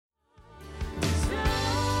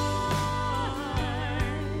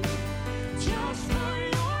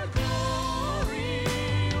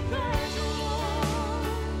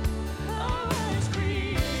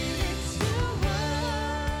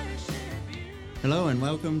Hello and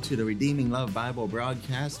welcome to the Redeeming Love Bible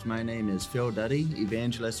broadcast. My name is Phil Duddy,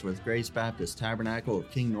 evangelist with Grace Baptist Tabernacle of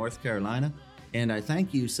King, North Carolina, and I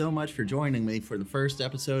thank you so much for joining me for the first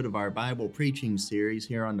episode of our Bible preaching series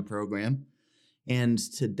here on the program. And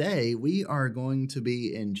today we are going to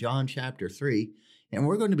be in John chapter 3, and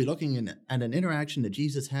we're going to be looking at an interaction that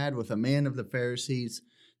Jesus had with a man of the Pharisees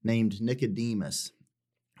named Nicodemus.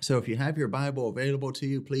 So if you have your Bible available to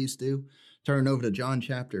you, please do turn over to John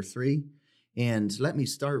chapter 3. And let me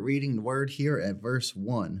start reading the word here at verse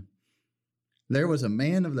 1. There was a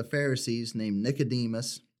man of the Pharisees named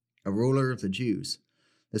Nicodemus, a ruler of the Jews.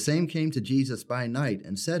 The same came to Jesus by night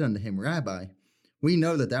and said unto him, Rabbi, we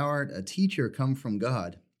know that thou art a teacher come from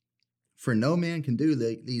God. For no man can do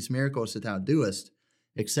these miracles that thou doest,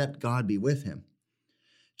 except God be with him.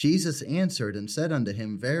 Jesus answered and said unto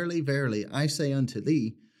him, Verily, verily, I say unto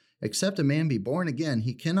thee, except a man be born again,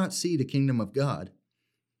 he cannot see the kingdom of God.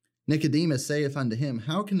 Nicodemus saith unto him,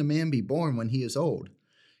 How can a man be born when he is old?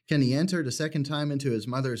 Can he enter the second time into his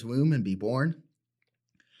mother's womb and be born?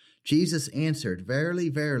 Jesus answered, Verily,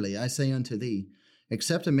 verily, I say unto thee,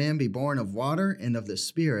 except a man be born of water and of the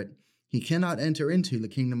Spirit, he cannot enter into the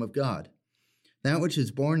kingdom of God. That which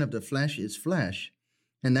is born of the flesh is flesh,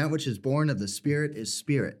 and that which is born of the Spirit is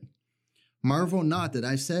spirit. Marvel not that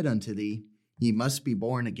I said unto thee, Ye must be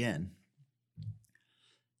born again.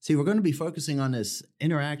 See, we're going to be focusing on this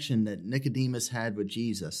interaction that Nicodemus had with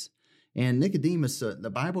Jesus. And Nicodemus, the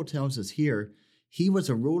Bible tells us here, he was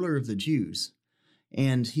a ruler of the Jews.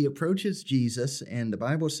 And he approaches Jesus, and the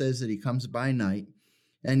Bible says that he comes by night,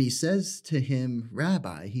 and he says to him,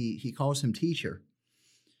 Rabbi, he calls him teacher.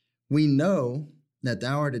 We know that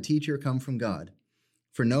thou art a teacher come from God,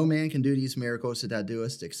 for no man can do these miracles that thou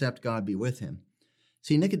doest, except God be with him.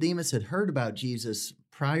 See, Nicodemus had heard about Jesus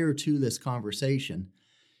prior to this conversation.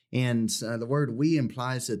 And the word we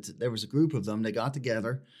implies that there was a group of them. They got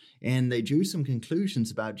together and they drew some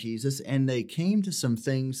conclusions about Jesus, and they came to some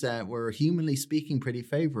things that were, humanly speaking, pretty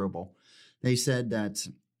favorable. They said that,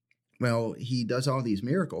 well, he does all these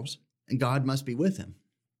miracles and God must be with him.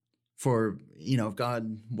 For, if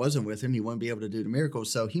God wasn't with him, he wouldn't be able to do the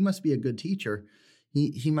miracles. So he must be a good teacher.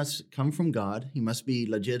 He must come from God. He must be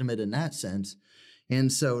legitimate in that sense.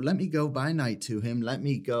 And so let me go by night to him. Let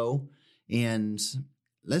me go and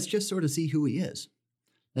let's just sort of see who he is.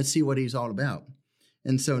 Let's see what he's all about.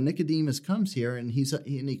 And so Nicodemus comes here, and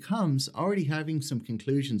he comes already having some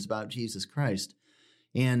conclusions about Jesus Christ.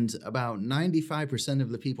 And about 95% of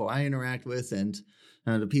the people I interact with and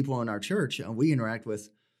the people in our church we interact with,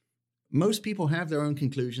 most people have their own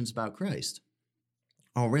conclusions about Christ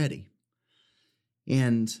already.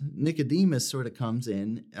 And Nicodemus sort of comes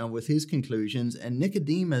in with his conclusions. And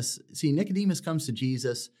Nicodemus comes to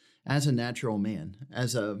Jesus as a natural man,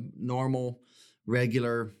 as a normal,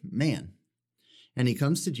 regular man. And he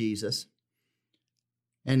comes to Jesus,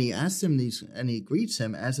 and he asks him these, and he greets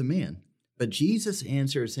him as a man. But Jesus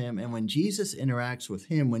answers him, and when Jesus interacts with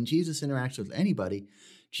him, when Jesus interacts with anybody,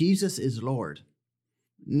 Jesus is Lord.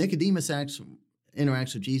 Nicodemus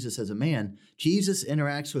interacts with Jesus as a man. Jesus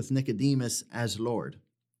interacts with Nicodemus as Lord.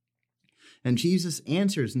 And Jesus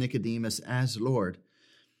answers Nicodemus as Lord.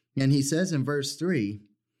 And he says in verse 3,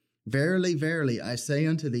 Verily, verily, I say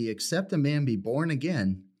unto thee, except a man be born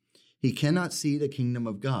again, he cannot see the kingdom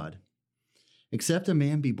of God. Except a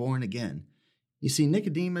man be born again. You see,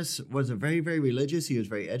 Nicodemus was a very, very religious, he was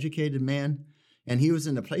a very educated man, and he was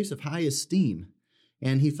in a place of high esteem.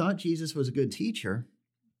 And he thought Jesus was a good teacher.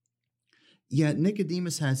 Yet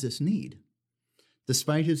Nicodemus has this need.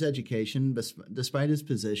 Despite his education, despite his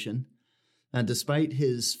position, despite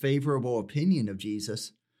his favorable opinion of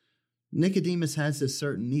Jesus, Nicodemus has this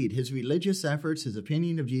certain need. His religious efforts, his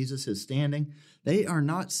opinion of Jesus, his standing, they are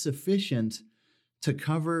not sufficient to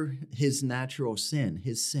cover his natural sin,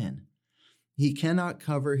 his sin. He cannot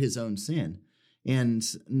cover his own sin, and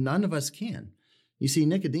none of us can. You see,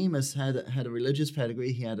 Nicodemus had a religious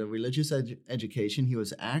pedigree. He had a religious education. He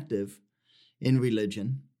was active in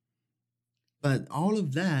religion. But all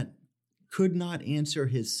of that could not answer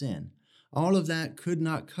his sin. All of that could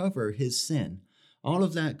not cover his sin. All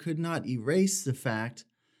of that could not erase the fact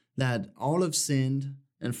that all have sinned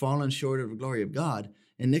and fallen short of the glory of God,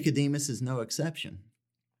 and Nicodemus is no exception.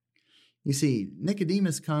 You see,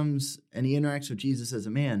 Nicodemus comes and he interacts with Jesus as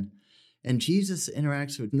a man, and Jesus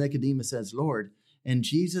interacts with Nicodemus as Lord, and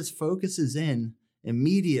Jesus focuses in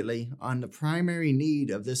immediately on the primary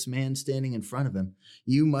need of this man standing in front of him.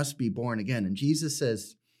 You must be born again. And Jesus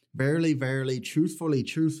says, Verily, verily, truthfully,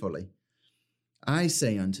 truthfully, I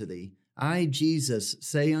say unto thee, I, Jesus,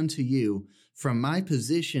 say unto you, from my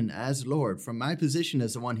position as Lord, from my position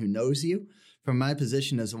as the one who knows you, from my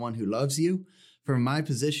position as the one who loves you, from my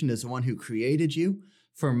position as the one who created you,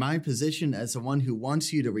 from my position as the one who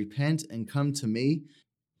wants you to repent and come to me.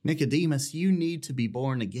 Nicodemus, you need to be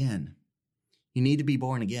born again. You need to be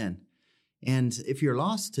born again. And if you're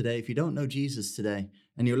lost today, if you don't know Jesus today,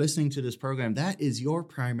 and you're listening to this program, that is your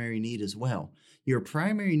primary need as well. Your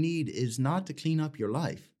primary need is not to clean up your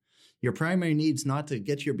life. Your primary need is not to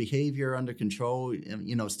get your behavior under control,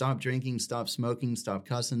 stop drinking, stop smoking, stop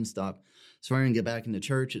cussing, stop swearing, get back into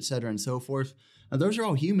church, etc., and so forth. Now, those are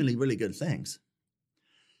all humanly really good things.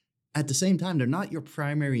 At the same time, they're not your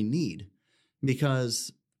primary need,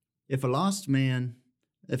 because if a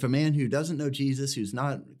man who doesn't know Jesus, who's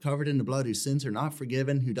not covered in the blood, whose sins are not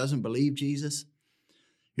forgiven, who doesn't believe Jesus,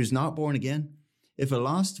 who's not born again, if a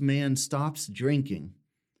lost man stops drinking,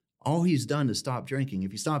 all he's done is stop drinking.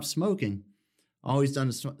 If he stops smoking, all he's done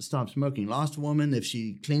is stop smoking. Lost woman, if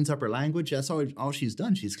she cleans up her language, that's all she's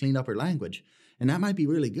done. She's cleaned up her language. And that might be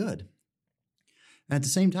really good. At the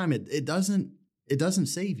same time, it doesn't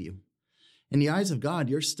save you. In the eyes of God,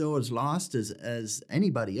 you're still as lost as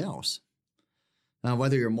anybody else.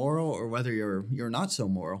 Whether you're moral or whether you're not so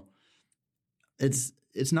moral.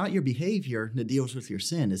 It's not your behavior that deals with your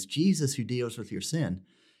sin. It's Jesus who deals with your sin.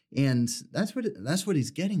 And that's what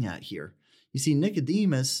he's getting at here. You see,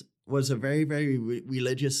 Nicodemus was a very, very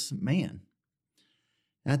religious man.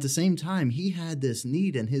 At the same time, he had this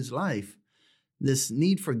need in his life, this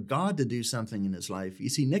need for God to do something in his life. You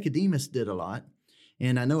see, Nicodemus did a lot.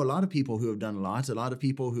 And I know a lot of people who have done a lot of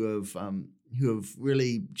people who have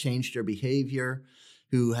really changed their behavior,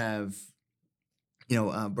 who have,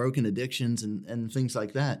 broken addictions and things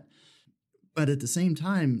like that. But at the same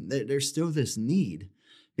time, there's still this need,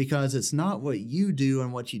 because it's not what you do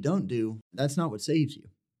and what you don't do. That's not what saves you.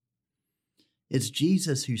 It's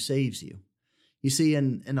Jesus who saves you. You see,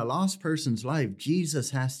 in a lost person's life,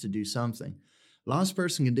 Jesus has to do something. A lost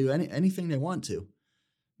person can do anything they want to,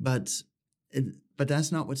 but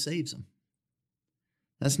that's not what saves them.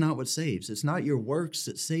 That's not what saves. It's not your works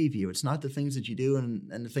that save you. It's not the things that you do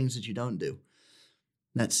and the things that you don't do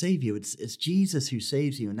that save you. It's Jesus who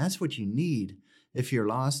saves you. And that's what you need if you're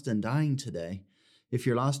lost and dying today. If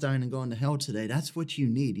you're lost, dying, and going to hell today, that's what you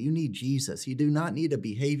need. You need Jesus. You do not need a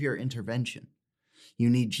behavior intervention. You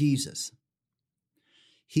need Jesus.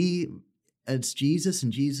 It's Jesus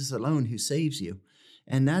and Jesus alone who saves you.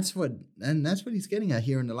 And that's what he's getting at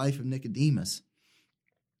here in the life of Nicodemus.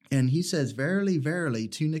 And he says, "Verily, verily,"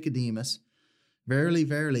 to Nicodemus, "Verily,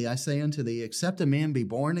 verily, I say unto thee, except a man be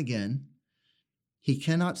born again, he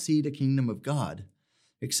cannot see the kingdom of God."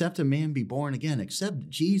 Except a man be born again, except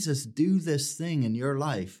Jesus do this thing in your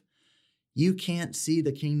life, you can't see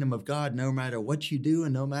the kingdom of God no matter what you do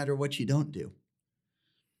and no matter what you don't do.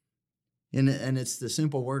 And it's the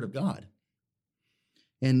simple word of God.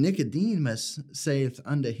 And Nicodemus saith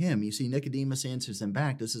unto him, you see, Nicodemus answers him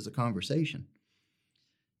back. This is a conversation.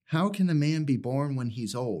 "How can a man be born when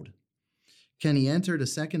he's old? Can he enter the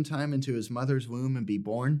second time into his mother's womb and be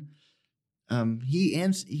born?" He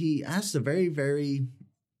asked a very, very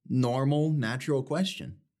normal, natural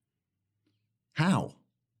question. How?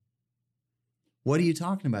 What are you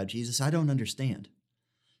talking about, Jesus? I don't understand.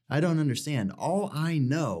 I don't understand. All I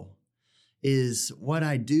know is what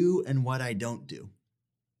I do and what I don't do.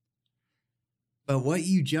 But what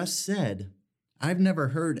you just said, I've never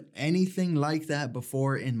heard anything like that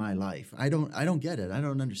before in my life. I don't get it. I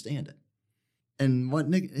don't understand it. And what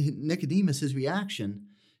Nicodemus, his reaction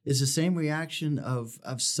is the same reaction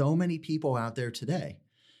of so many people out there today.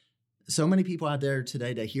 So many people out there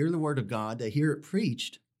today that hear the word of God, they hear it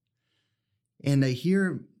preached, and they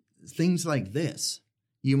hear things like this: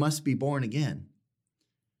 you must be born again.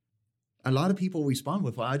 A lot of people respond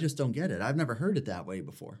with, "Well, I just don't get it. I've never heard it that way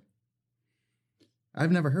before.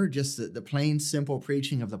 I've never heard just the plain, simple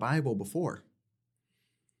preaching of the Bible before.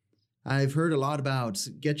 I've heard a lot about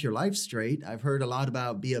get your life straight. I've heard a lot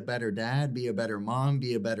about be a better dad, be a better mom,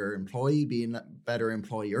 be a better employee, be a better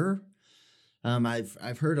employer.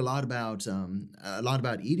 I've heard a lot about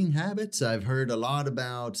eating habits. I've heard a lot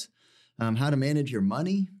about how to manage your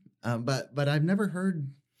money. But I've never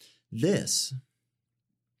heard this.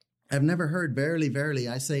 I've never heard, verily, verily,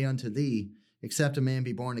 I say unto thee, except a man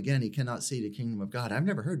be born again, he cannot see the kingdom of God. I've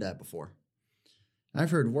never heard that before.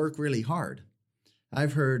 I've heard work really hard.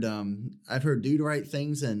 I've heard do the right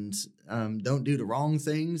things and don't do the wrong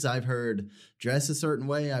things. I've heard dress a certain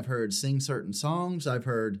way. I've heard sing certain songs. I've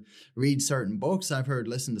heard read certain books. I've heard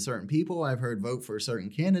listen to certain people. I've heard vote for certain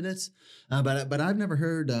candidates. But I've never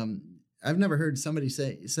heard somebody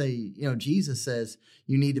say Jesus says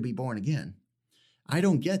you need to be born again. I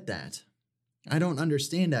don't get that. I don't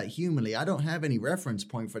understand that humanly. I don't have any reference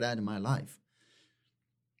point for that in my life.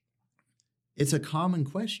 It's a common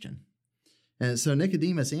question. And so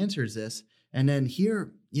Nicodemus answers this. And then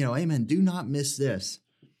here, amen, do not miss this.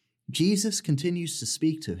 Jesus continues to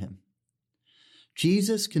speak to him.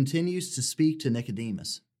 Jesus continues to speak to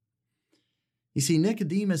Nicodemus. You see,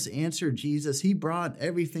 Nicodemus answered Jesus. He brought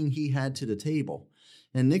everything he had to the table.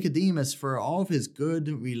 And Nicodemus, for all of his good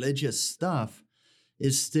religious stuff,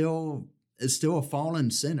 is still a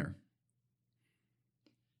fallen sinner.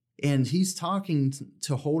 And he's talking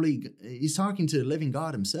to the living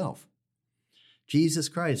God himself. Jesus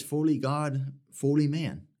Christ, fully God, fully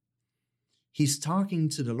man. He's talking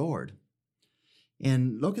to the Lord.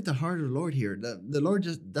 And look at the heart of the Lord here. The Lord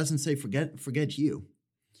just doesn't say, forget you.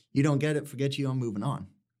 You don't get it, forget you, I'm moving on.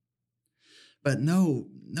 But no,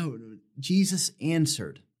 Jesus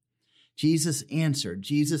answered. Jesus answered.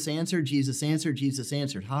 Jesus answered. Jesus answered. Jesus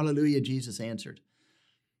answered. Hallelujah, Jesus answered.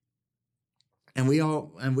 And we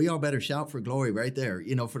all better shout for glory right there,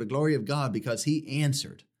 for the glory of God, because he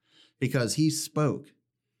answered, because he spoke.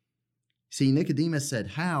 See, Nicodemus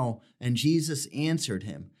said, how? And Jesus answered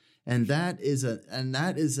him. And that is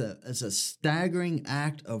a staggering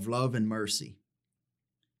act of love and mercy.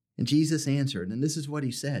 And Jesus answered, and this is what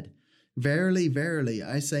he said, verily, verily,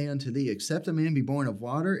 I say unto thee, except a man be born of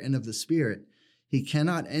water and of the Spirit, he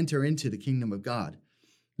cannot enter into the kingdom of God.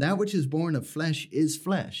 That which is born of flesh is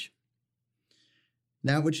flesh.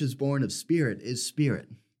 That which is born of spirit is spirit.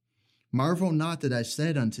 Marvel not that I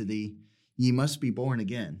said unto thee, ye must be born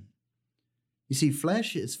again. You see,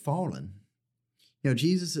 flesh is fallen.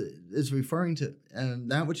 Jesus is referring to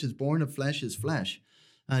that which is born of flesh is flesh.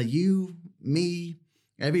 You, me,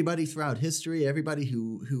 everybody throughout history, everybody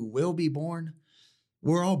who will be born,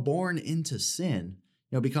 we're all born into sin.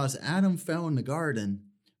 Because Adam fell in the garden,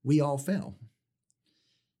 we all fell.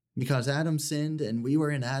 Because Adam sinned and we were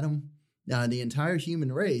in Adam, the entire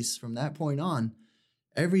human race from that point on,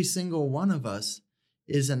 every single one of us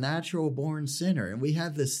is a natural born sinner. And we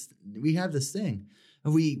have this thing.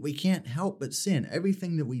 We can't help but sin.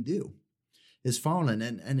 Everything that we do is fallen,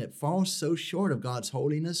 and it falls so short of God's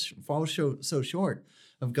holiness, falls so short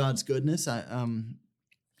of God's goodness.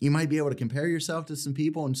 You might be able to compare yourself to some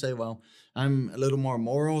people and say, well, I'm a little more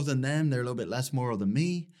moral than them. They're a little bit less moral than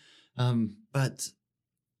me. But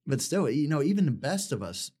still, even the best of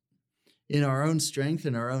us, in our own strength,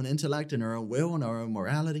 in our own intellect, in our own will, in our own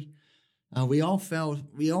morality, we all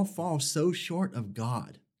fall so short of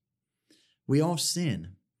God. We all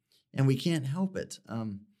sin, and we can't help it.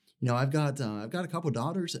 I've got a couple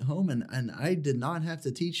daughters at home, and I did not have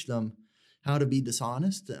to teach them how to be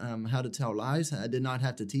dishonest, how to tell lies. I did not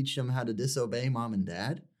have to teach them how to disobey mom and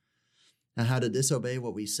dad, and how to disobey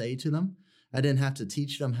what we say to them. I didn't have to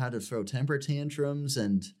teach them how to throw temper tantrums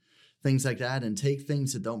and things like that and take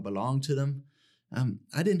things that don't belong to them.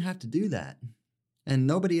 I didn't have to do that. And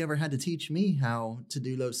nobody ever had to teach me how to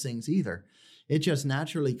do those things either. It just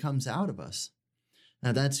naturally comes out of us.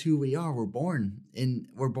 Now that's who we are. We're born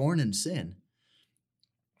in sin.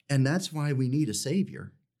 And that's why we need a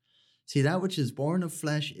Savior. See, that which is born of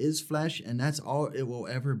flesh is flesh, and that's all it will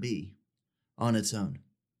ever be on its own.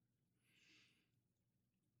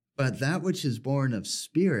 But that which is born of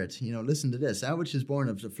spirit, listen to this, that which is born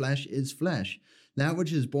of the flesh is flesh. That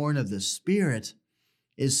which is born of the Spirit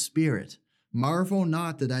is spirit. Marvel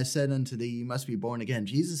not that I said unto thee, you must be born again.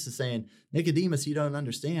 Jesus is saying, Nicodemus, you don't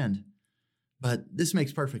understand, but this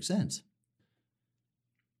makes perfect sense.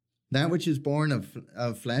 That which is born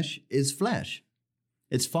of flesh is flesh.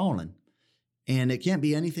 It's fallen. And it can't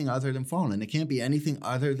be anything other than fallen. It can't be anything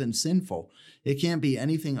other than sinful. It can't be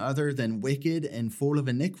anything other than wicked and full of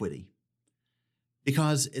iniquity,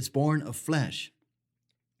 because it's born of flesh.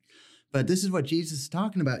 But this is what Jesus is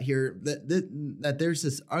talking about here, that there's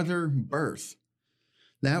this other birth.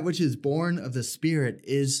 That which is born of the Spirit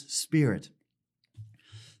is spirit.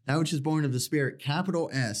 That which is born of the Spirit,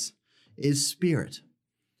 capital S, is spirit.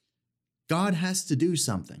 God has to do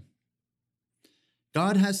something.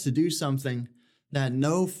 God has to do something that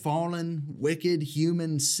no fallen, wicked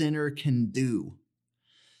human sinner can do.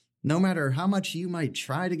 No matter how much you might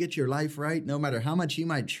try to get your life right, no matter how much you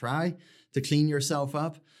might try to clean yourself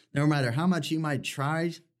up, no matter how much you might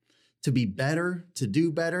try to be better, to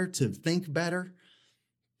do better, to think better,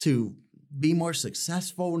 to be more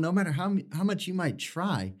successful, no matter how much you might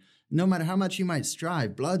try, no matter how much you might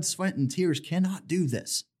strive, blood, sweat, and tears cannot do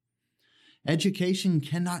this. Education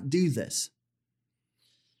cannot do this.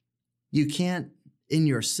 You can't, in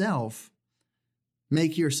yourself,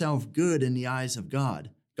 make yourself good in the eyes of God.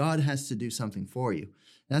 God has to do something for you.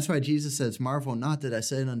 That's why Jesus says, marvel not that I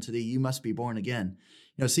said unto thee, you must be born again.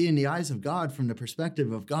 See, in the eyes of God, from the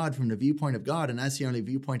perspective of God, from the viewpoint of God, and that's the only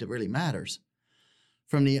viewpoint that really matters.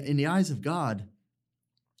 In the eyes of God,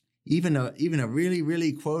 even a really,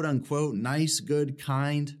 really quote unquote nice, good,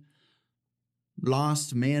 kind,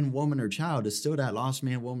 lost man, woman, or child is still that lost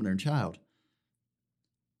man, woman, or child.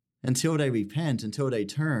 Until they repent, until they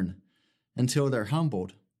turn, until they're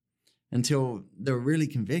humbled, until they're really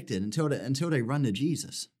convicted, until they run to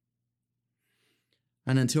Jesus.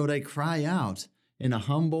 And until they cry out in a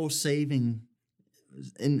humble saving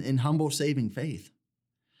faith.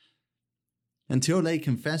 Until they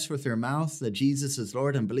confess with their mouth that Jesus is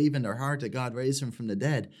Lord and believe in their heart that God raised him from the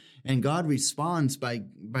dead. And God responds by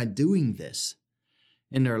doing this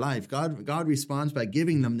in their life. God responds by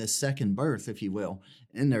giving them this second birth, if you will,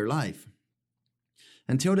 in their life.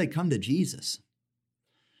 Until they come to Jesus.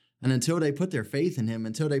 And until they put their faith in him,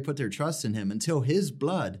 until they put their trust in him, until his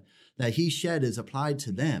blood that he shed is applied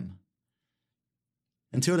to them.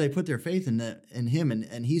 Until they put their faith in him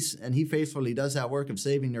and he faithfully does that work of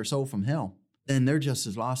saving their soul from hell, then they're just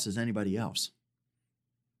as lost as anybody else.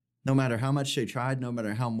 No matter how much they tried, no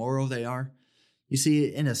matter how moral they are. You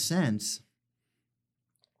see, in a sense,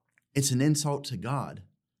 it's an insult to God.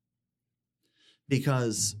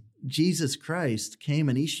 Because Jesus Christ came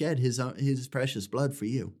and he shed his precious blood for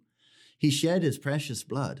you. He shed his precious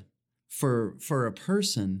blood for a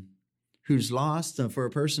person who's lost and for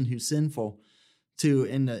a person who's sinful to,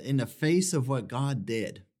 in the face of what God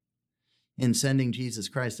did in sending Jesus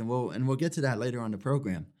Christ. And we'll get to that later on the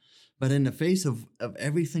program. But in the face of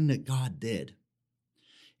everything that God did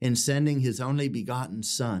in sending his only begotten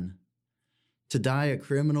son to die a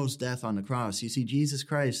criminal's death on the cross, you see, Jesus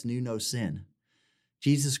Christ knew no sin.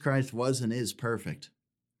 Jesus Christ was and is perfect.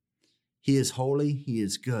 He is holy. He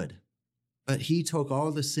is good. But he took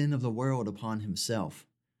all the sin of the world upon himself.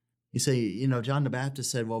 You say, John the Baptist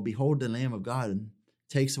said, well, behold the Lamb of God and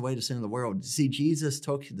takes away the sin of the world. See, Jesus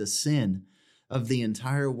took the sin of the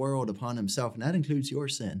entire world upon himself, and that includes your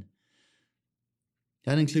sin.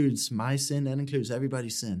 That includes my sin. That includes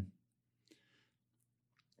everybody's sin.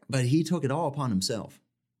 But he took it all upon himself.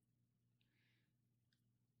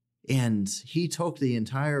 And he took the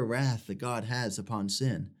entire wrath that God has upon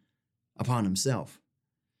sin upon himself.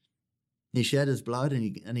 He shed his blood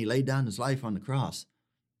and he laid down his life on the cross.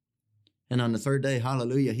 And on the third day,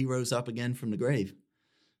 hallelujah, he rose up again from the grave.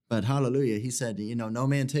 But hallelujah, he said, no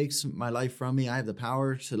man takes my life from me. I have the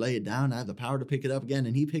power to lay it down. I have the power to pick it up again.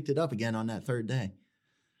 And he picked it up again on that third day.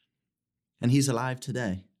 And he's alive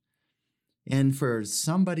today. And for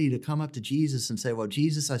somebody to come up to Jesus and say, well,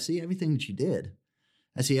 Jesus, I see everything that you did.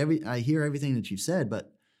 I hear everything that you've said,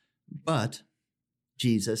 but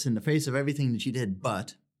Jesus, in the face of everything that you did,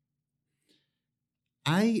 but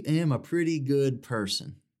I am a pretty good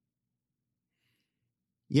person.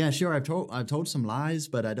 Yeah, sure, I've told some lies,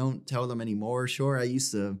 but I don't tell them anymore. Sure, I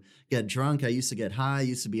used to get drunk. I used to get high. I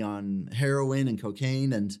used to be on heroin and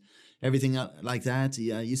cocaine and everything like that.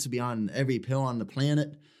 I used to be on every pill on the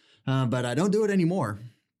planet, but I don't do it anymore.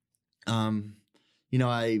 I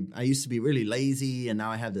used to be really lazy, and now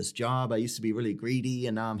I have this job. I used to be really greedy,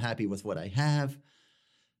 and now I'm happy with what I have.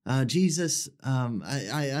 Jesus,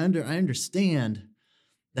 I understand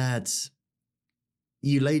that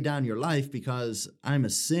you laid down your life because I'm a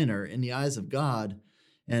sinner in the eyes of God,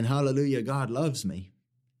 and hallelujah, God loves me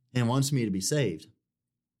and wants me to be saved.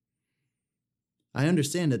 I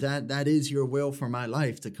understand that is your will for my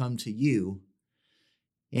life, to come to you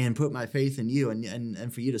and put my faith in you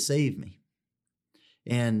and for you to save me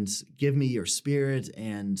and give me your spirit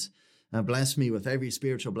and bless me with every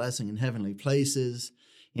spiritual blessing in heavenly places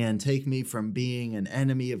and take me from being an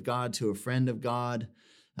enemy of God to a friend of God.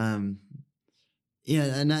 And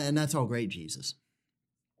that's all great, Jesus.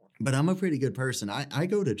 But I'm a pretty good person. I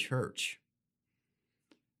go to church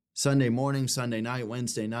Sunday morning, Sunday night,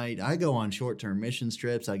 Wednesday night. I go on short-term mission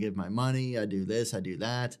trips. I give my money. I do this. I do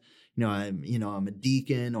that. I'm a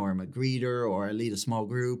deacon, or I'm a greeter, or I lead a small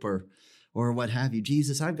group, or what have you.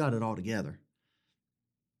 Jesus, I've got it all together.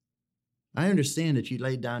 I understand that you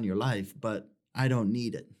laid down your life, but I don't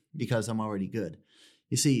need it because I'm already good.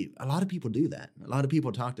 You see, a lot of people do that. A lot of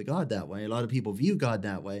people talk to God that way. A lot of people view God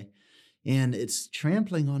that way. And it's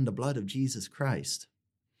trampling on the blood of Jesus Christ.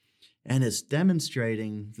 And it's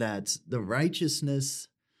demonstrating that the righteousness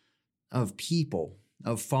of people,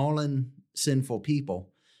 of fallen, sinful people,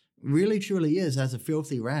 really truly is as a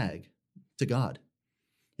filthy rag to God.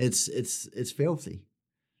 It's filthy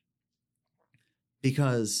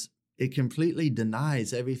because it completely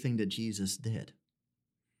denies everything that Jesus did.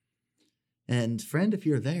 And friend, if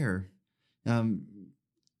you're there, you're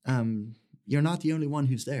not the only one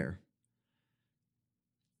who's there.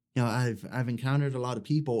 I've encountered a lot of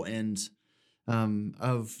people, and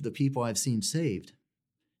of the people I've seen saved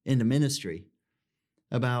in the ministry,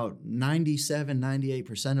 About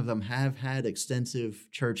 97-98% of them have had extensive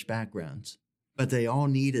church backgrounds, but they all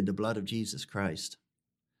needed the blood of Jesus Christ.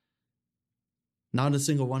 Not a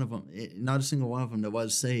single one of them that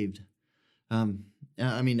was saved.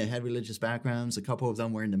 They had religious backgrounds. A couple of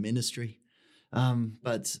them were in the ministry,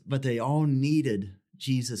 but they all needed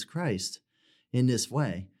Jesus Christ in this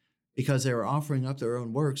way because they were offering up their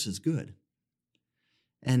own works as good.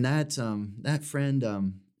 And that friend,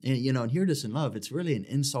 and hear this in love, it's really an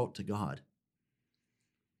insult to God.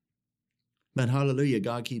 But hallelujah,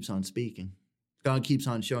 God keeps on speaking. God keeps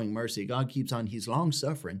on showing mercy. God keeps on, he's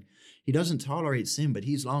long-suffering. He doesn't tolerate sin, but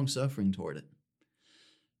he's long-suffering toward it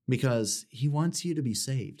because he wants you to be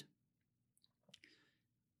saved.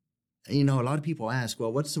 A lot of people ask,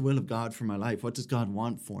 well, what's the will of God for my life? What does God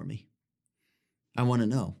want for me? I want to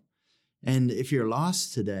know. And if you're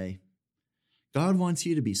lost today, God wants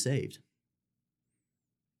you to be saved.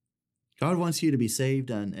 God wants you to be saved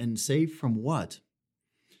and saved from what?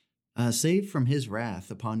 Saved from his wrath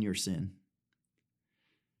upon your sin.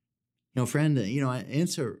 Friend,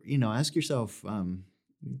 ask yourself,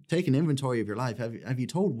 take an inventory of your life. Have you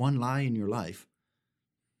told one lie in your life?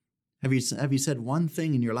 Have you said one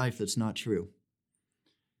thing in your life that's not true?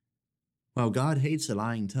 Well, God hates a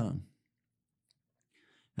lying tongue.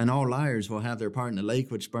 And all liars will have their part in the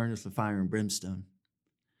lake which burneth with fire and brimstone.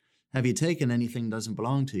 Have you taken anything that doesn't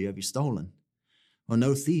belong to you? Have you stolen? Well,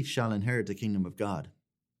 no thief shall inherit the kingdom of God.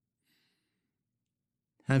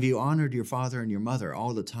 Have you honored your father and your mother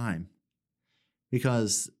all the time?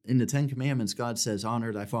 Because in the Ten Commandments, God says,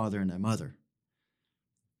 honor thy father and thy mother.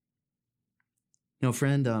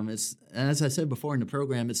 Friend, it's, as I said before in the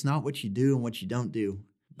program, it's not what you do and what you don't do.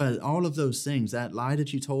 But all of those things, that lie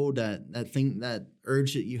that you told, that thing, that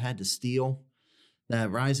urge that you had to steal,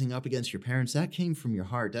 that rising up against your parents, that came from your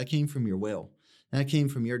heart. That came from your will. That came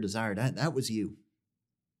from your desire. That was you.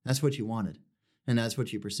 That's what you wanted. And that's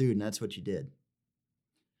what you pursued. And that's what you did.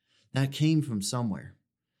 That came from somewhere.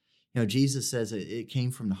 Jesus says it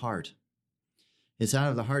came from the heart. It's out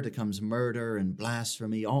of the heart that comes murder and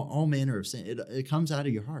blasphemy, all manner of sin. It comes out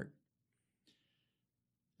of your heart.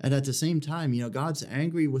 And at the same time, God's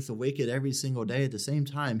angry with the wicked every single day. At the same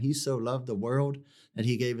time, he so loved the world that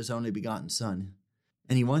he gave his only begotten son.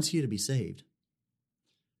 And he wants you to be saved.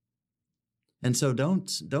 And so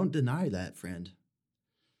don't deny that, friend.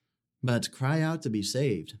 But cry out to be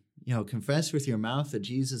saved. Confess with your mouth that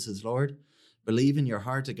Jesus is Lord. Believe in your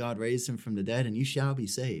heart that God raised him from the dead, and you shall be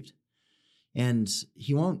saved. And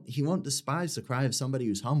he won't despise the cry of somebody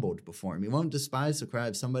who's humbled before him. He won't despise the cry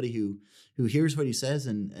of somebody who hears what he says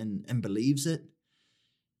and believes it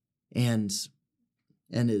and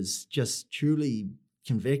is just truly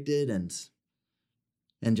convicted and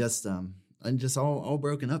just all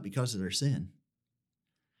broken up because of their sin.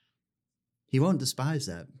 He won't despise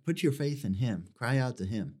that. Put your faith in him. Cry out to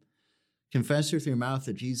him. Confess with your mouth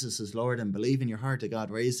that Jesus is Lord and believe in your heart that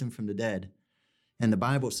God raised him from the dead. And the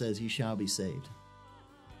Bible says you shall be saved.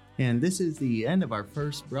 And this is the end of our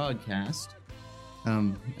first broadcast.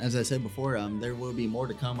 As I said before, there will be more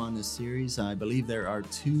to come on this series. I believe there are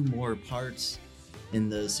 2 more parts in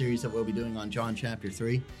the series that we'll be doing on John chapter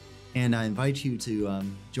 3. And I invite you to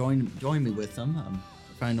join me with them.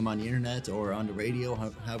 Find them on the internet or on the radio,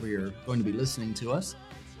 however you're going to be listening to us.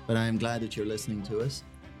 But I am glad that you're listening to us.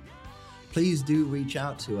 Please do reach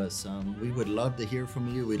out to us. We would love to hear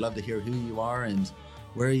from you. We'd love to hear who you are and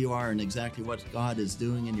where you are and exactly what God is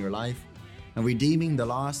doing in your life. And Redeeming the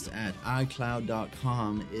Lost at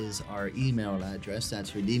iCloud.com is our email address.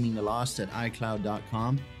 That's redeemingthelost at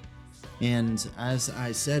iCloud.com. And as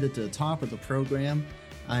I said at the top of the program,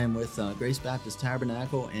 I am with Grace Baptist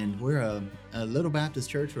Tabernacle, and we're a little Baptist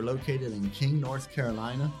church. We're located in King, North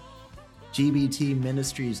Carolina.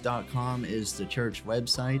 gbtministries.com is the church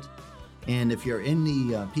website. And if you're in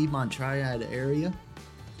the Piedmont Triad area,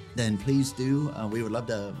 then please do. We would love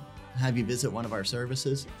to have you visit one of our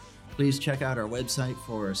services. Please check out our website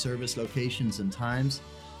for service locations and times.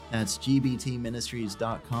 That's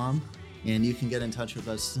gbtministries.com. And you can get in touch with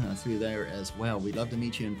us through there as well. We'd love to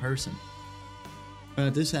meet you in person.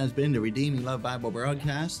 This has been the Redeeming Love Bible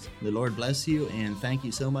broadcast. The Lord bless you, and thank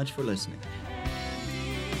you so much for listening.